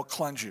idols I will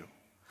cleanse you.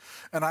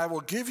 And I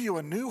will give you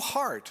a new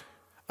heart,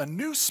 a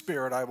new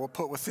spirit I will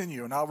put within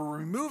you. And I will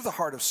remove the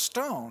heart of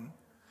stone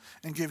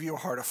and give you a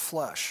heart of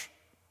flesh.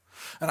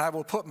 And I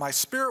will put my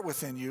spirit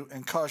within you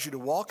and cause you to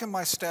walk in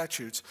my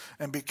statutes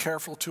and be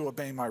careful to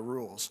obey my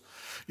rules.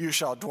 You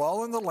shall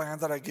dwell in the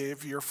land that I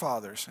gave your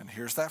fathers. And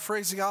here's that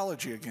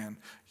phraseology again.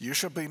 You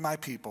shall be my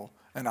people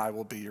and I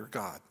will be your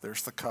God.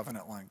 There's the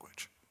covenant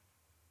language.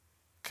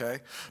 Okay?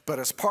 But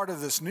as part of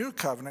this new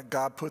covenant,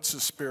 God puts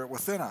his Spirit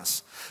within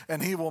us.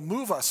 And he will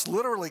move us,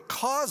 literally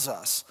cause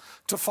us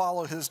to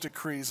follow his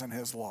decrees and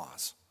his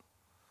laws.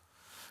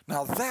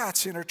 Now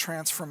that's inner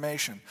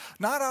transformation.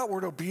 Not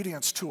outward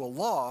obedience to a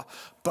law,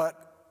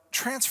 but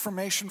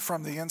transformation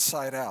from the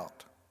inside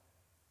out.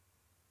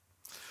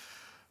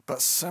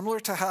 But similar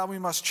to how we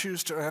must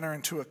choose to enter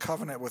into a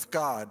covenant with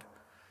God,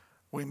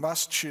 we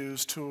must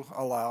choose to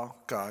allow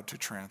God to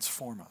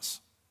transform us.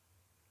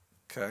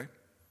 Okay?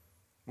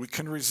 We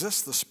can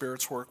resist the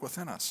Spirit's work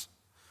within us.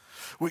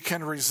 We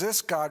can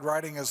resist God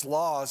writing his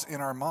laws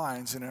in our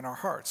minds and in our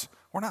hearts.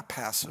 We're not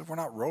passive. We're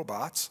not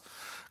robots.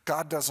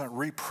 God doesn't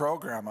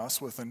reprogram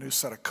us with a new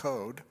set of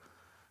code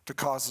to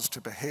cause us to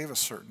behave a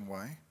certain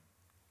way.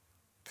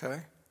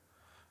 Okay?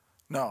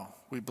 No,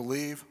 we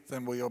believe,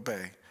 then we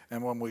obey.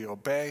 And when we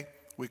obey,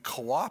 we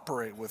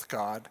cooperate with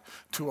God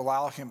to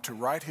allow him to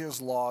write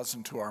his laws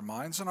into our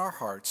minds and our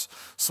hearts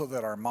so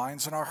that our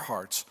minds and our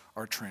hearts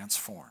are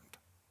transformed.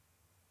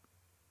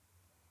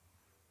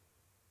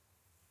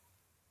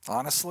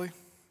 Honestly,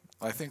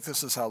 I think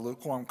this is how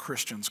lukewarm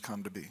Christians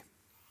come to be.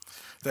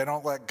 They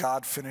don't let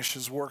God finish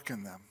his work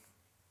in them.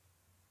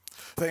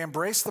 They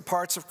embrace the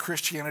parts of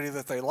Christianity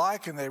that they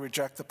like, and they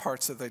reject the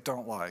parts that they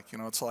don't like. You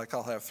know, it's like,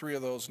 I'll have 3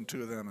 of those and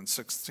 2 of them and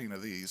 16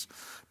 of these,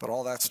 but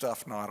all that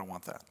stuff, no, I don't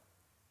want that.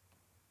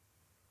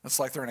 It's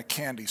like they're in a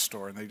candy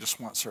store and they just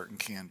want certain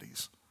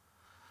candies.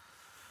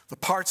 The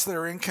parts that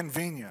are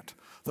inconvenient,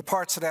 the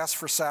parts that ask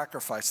for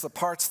sacrifice, the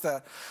parts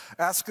that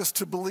ask us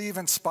to believe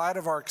in spite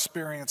of our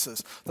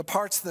experiences, the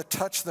parts that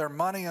touch their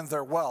money and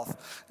their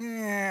wealth, we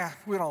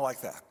don't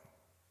like that.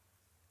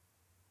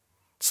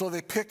 So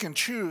they pick and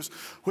choose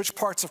which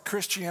parts of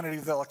Christianity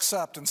they'll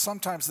accept, and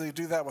sometimes they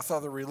do that with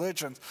other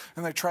religions,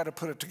 and they try to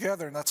put it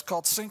together, and that's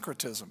called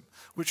syncretism,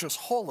 which is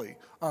wholly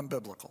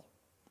unbiblical.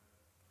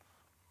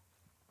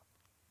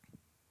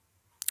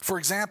 For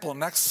example,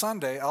 next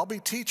Sunday, I'll be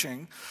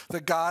teaching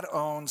that God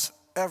owns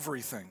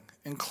everything,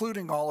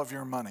 including all of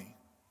your money.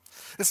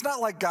 It's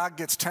not like God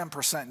gets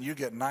 10% and you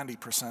get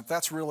 90%.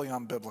 That's really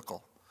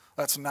unbiblical.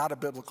 That's not a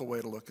biblical way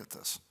to look at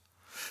this.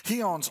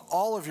 He owns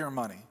all of your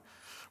money.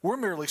 We're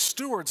merely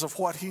stewards of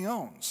what he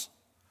owns.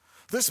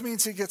 This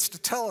means he gets to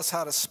tell us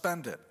how to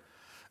spend it.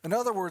 In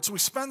other words, we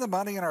spend the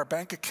money in our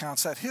bank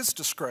accounts at his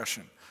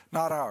discretion,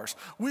 not ours.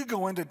 We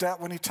go into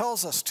debt when he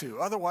tells us to.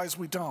 Otherwise,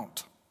 we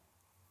don't.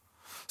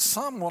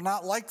 Some will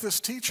not like this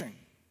teaching.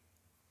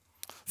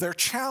 Their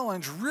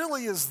challenge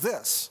really is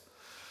this.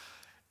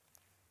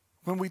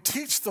 When we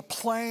teach the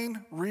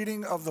plain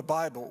reading of the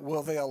Bible,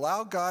 will they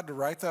allow God to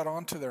write that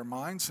onto their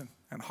minds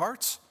and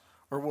hearts,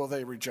 or will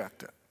they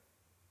reject it?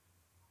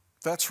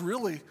 That's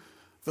really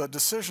the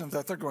decision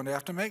that they're going to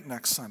have to make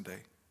next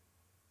Sunday.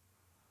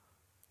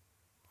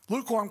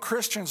 Lukewarm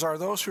Christians are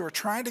those who are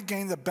trying to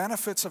gain the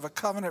benefits of a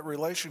covenant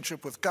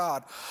relationship with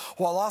God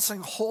while also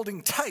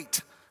holding tight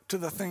to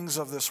the things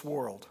of this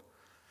world.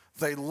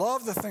 They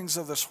love the things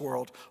of this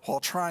world while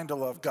trying to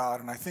love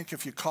God. And I think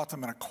if you caught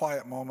them in a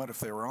quiet moment, if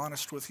they were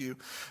honest with you,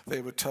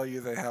 they would tell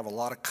you they have a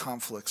lot of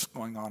conflicts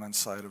going on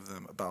inside of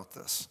them about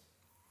this.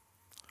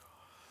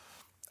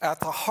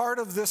 At the heart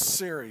of this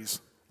series,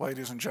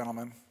 ladies and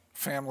gentlemen,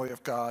 family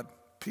of God,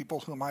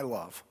 people whom I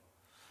love,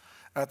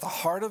 at the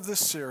heart of this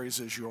series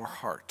is your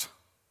heart.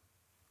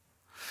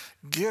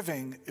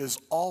 Giving is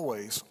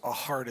always a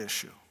heart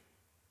issue.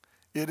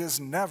 It is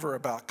never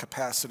about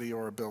capacity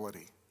or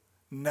ability.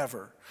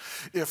 Never.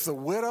 If the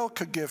widow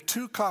could give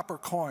 2 copper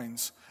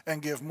coins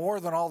and give more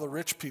than all the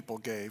rich people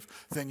gave,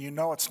 then you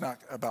know it's not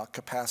about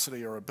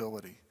capacity or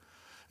ability.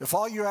 If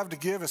all you have to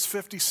give is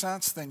 50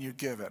 cents, then you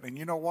give it. And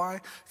you know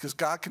why? Because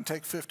God can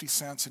take 50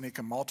 cents and he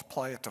can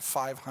multiply it to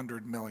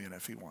 500 million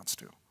if he wants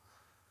to.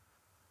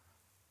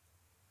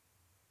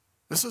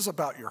 This is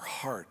about your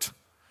heart.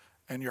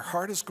 And your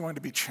heart is going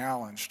to be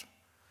challenged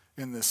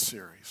in this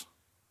series.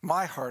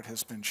 My heart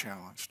has been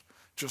challenged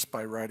just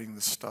by writing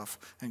this stuff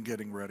and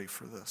getting ready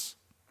for this.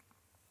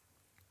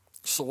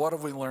 So what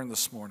have we learned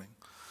this morning?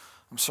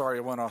 I'm sorry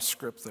I went off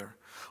script there.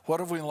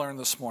 What have we learned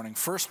this morning?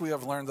 First, we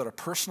have learned that a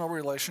personal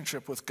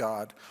relationship with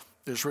God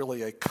is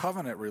really a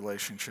covenant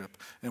relationship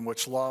in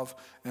which love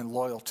and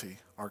loyalty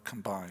are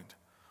combined.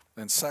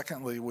 And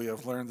secondly, we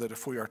have learned that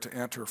if we are to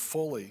enter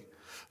fully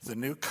the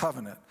new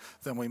covenant,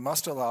 then we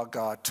must allow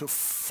God to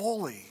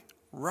fully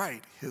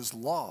write his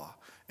law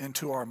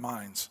into our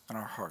minds and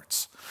our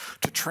hearts,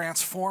 to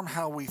transform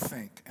how we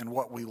think and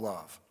what we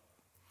love.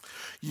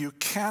 You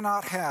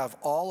cannot have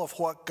all of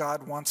what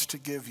God wants to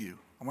give you.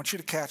 I want you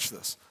to catch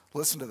this.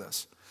 Listen to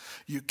this.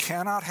 You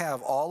cannot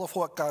have all of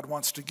what God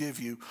wants to give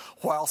you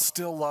while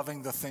still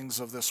loving the things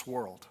of this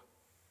world.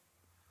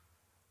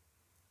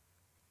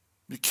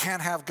 You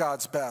can't have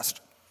God's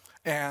best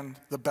and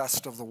the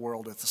best of the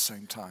world at the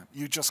same time.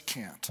 You just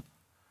can't.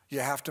 You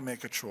have to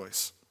make a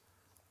choice.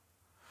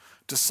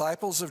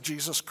 Disciples of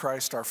Jesus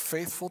Christ are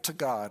faithful to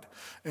God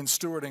in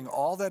stewarding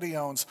all that he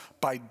owns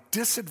by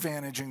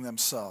disadvantaging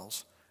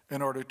themselves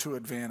in order to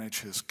advantage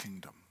his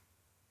kingdom.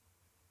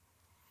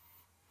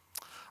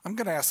 I'm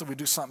going to ask that we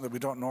do something that we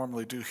don't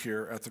normally do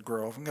here at the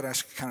Grove. I'm going to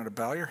ask you kind of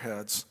to bow your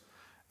heads,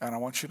 and I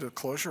want you to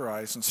close your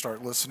eyes and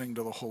start listening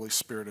to the Holy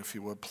Spirit, if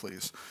you would,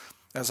 please.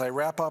 As I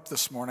wrap up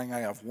this morning, I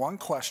have one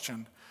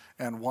question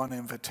and one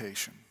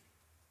invitation.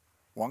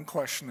 One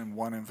question and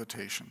one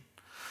invitation.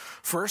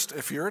 First,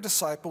 if you're a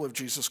disciple of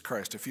Jesus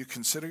Christ, if you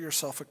consider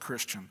yourself a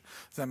Christian,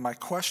 then my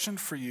question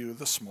for you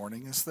this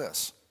morning is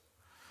this.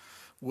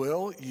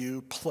 Will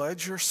you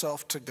pledge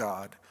yourself to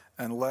God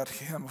and let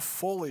him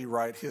fully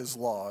write his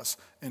laws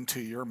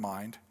into your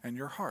mind and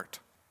your heart?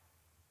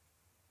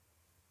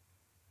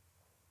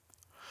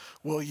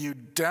 Will you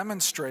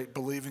demonstrate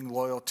believing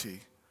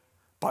loyalty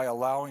by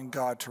allowing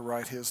God to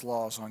write his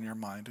laws on your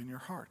mind and your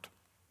heart?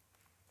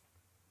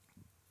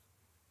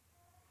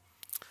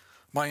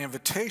 My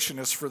invitation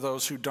is for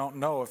those who don't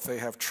know if they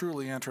have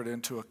truly entered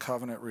into a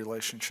covenant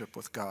relationship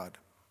with God.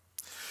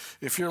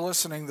 If you're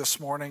listening this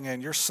morning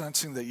and you're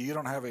sensing that you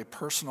don't have a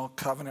personal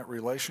covenant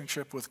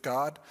relationship with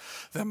God,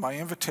 then my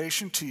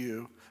invitation to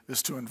you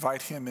is to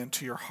invite him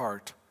into your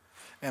heart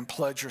and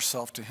pledge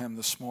yourself to him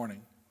this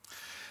morning.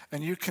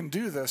 And you can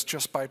do this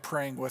just by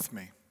praying with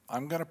me.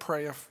 I'm going to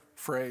pray a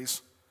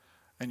phrase,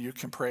 and you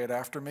can pray it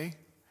after me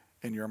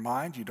in your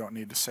mind. You don't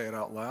need to say it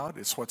out loud.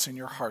 It's what's in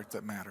your heart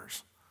that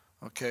matters.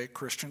 Okay?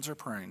 Christians are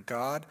praying,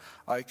 God,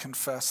 I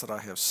confess that I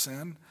have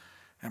sinned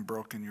and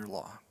broken your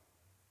law.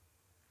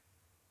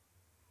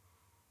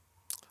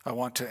 I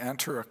want to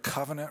enter a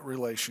covenant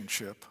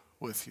relationship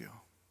with you.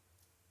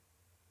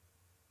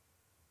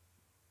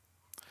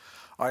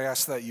 I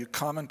ask that you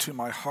come into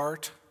my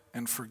heart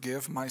and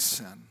forgive my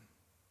sin.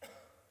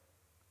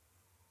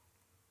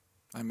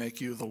 I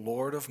make you the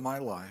Lord of my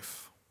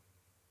life.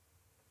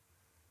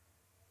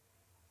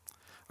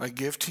 I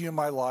give to you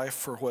my life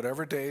for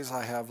whatever days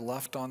I have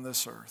left on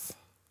this earth.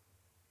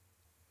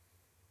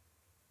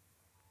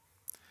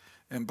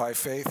 And by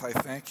faith, I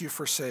thank you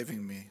for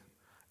saving me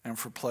and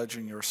for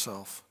pledging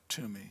yourself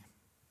to me.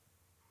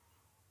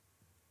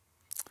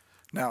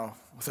 Now,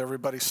 with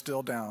everybody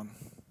still down,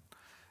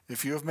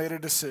 if you have made a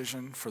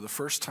decision for the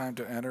first time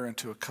to enter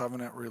into a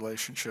covenant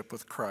relationship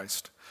with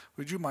Christ,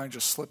 would you mind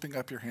just slipping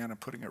up your hand and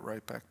putting it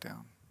right back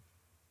down?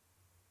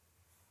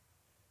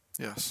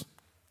 Yes,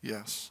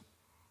 yes.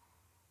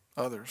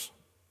 Others?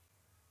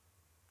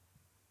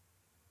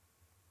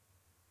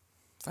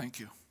 Thank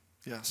you.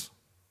 Yes.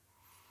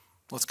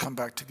 Let's come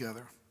back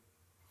together.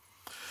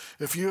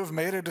 If you have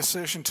made a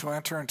decision to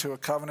enter into a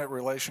covenant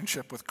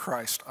relationship with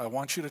Christ, I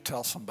want you to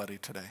tell somebody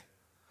today.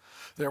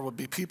 There will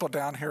be people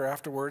down here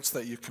afterwards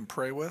that you can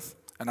pray with,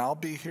 and I'll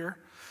be here.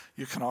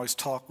 You can always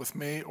talk with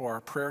me or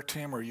our prayer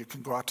team, or you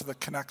can go out to the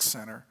Connect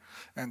Center,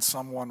 and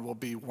someone will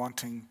be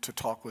wanting to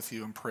talk with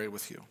you and pray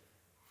with you.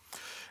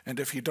 And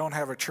if you don't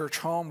have a church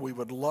home, we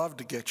would love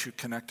to get you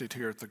connected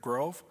here at the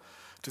Grove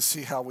to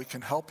see how we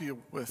can help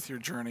you with your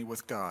journey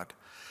with God.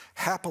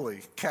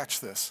 Happily,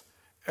 catch this,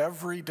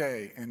 every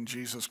day in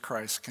Jesus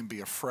Christ can be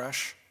a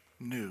fresh,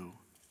 new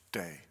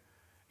day.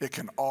 It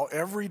can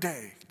every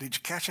day, did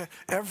you catch it?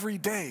 Every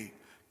day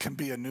can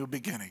be a new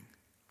beginning.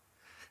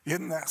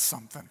 Isn't that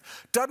something?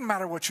 Doesn't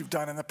matter what you've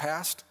done in the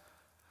past.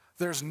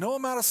 There's no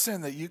amount of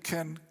sin that you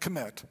can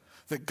commit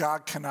that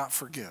God cannot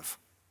forgive.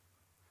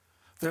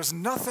 There's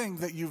nothing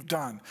that you've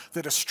done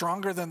that is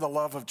stronger than the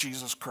love of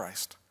Jesus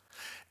Christ.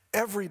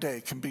 Every day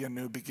can be a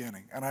new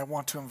beginning, and I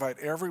want to invite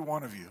every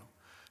one of you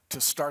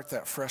to start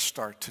that fresh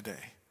start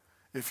today,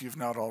 if you've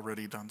not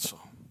already done so.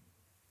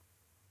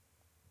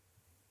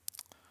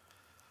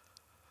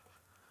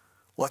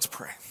 Let's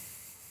pray.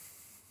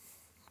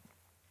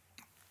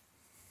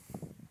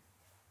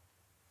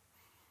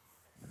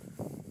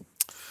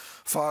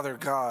 Father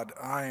God,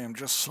 I am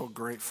just so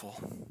grateful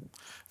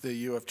that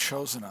you have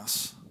chosen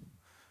us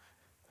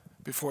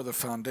before the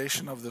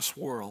foundation of this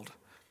world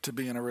to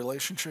be in a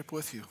relationship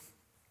with you,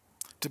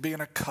 to be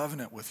in a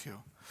covenant with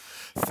you.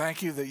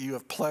 Thank you that you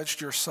have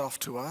pledged yourself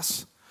to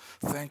us.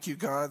 Thank you,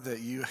 God, that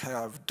you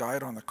have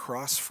died on the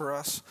cross for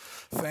us.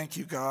 Thank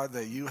you, God,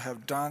 that you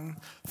have done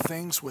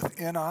things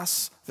within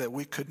us that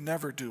we could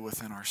never do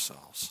within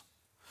ourselves.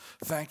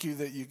 Thank you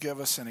that you give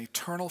us an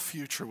eternal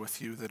future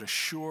with you that is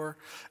sure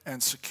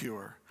and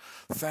secure.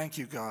 Thank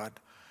you, God.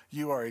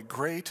 You are a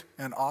great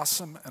and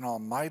awesome and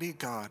almighty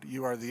God.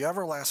 You are the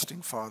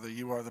everlasting Father.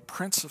 You are the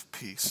Prince of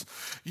Peace.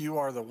 You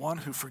are the one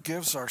who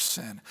forgives our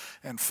sin.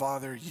 And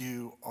Father,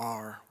 you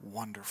are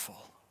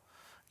wonderful.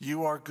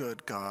 You are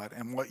good, God,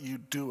 and what you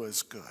do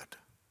is good.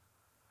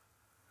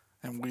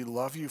 And we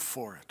love you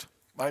for it.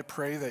 I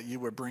pray that you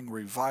would bring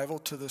revival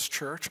to this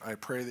church. I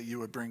pray that you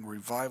would bring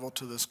revival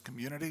to this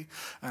community.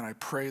 And I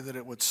pray that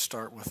it would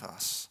start with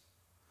us.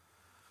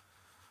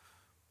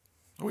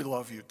 We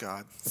love you,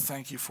 God.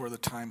 Thank you for the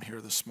time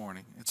here this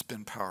morning. It's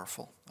been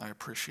powerful. I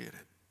appreciate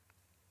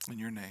it. In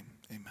your name,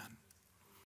 amen.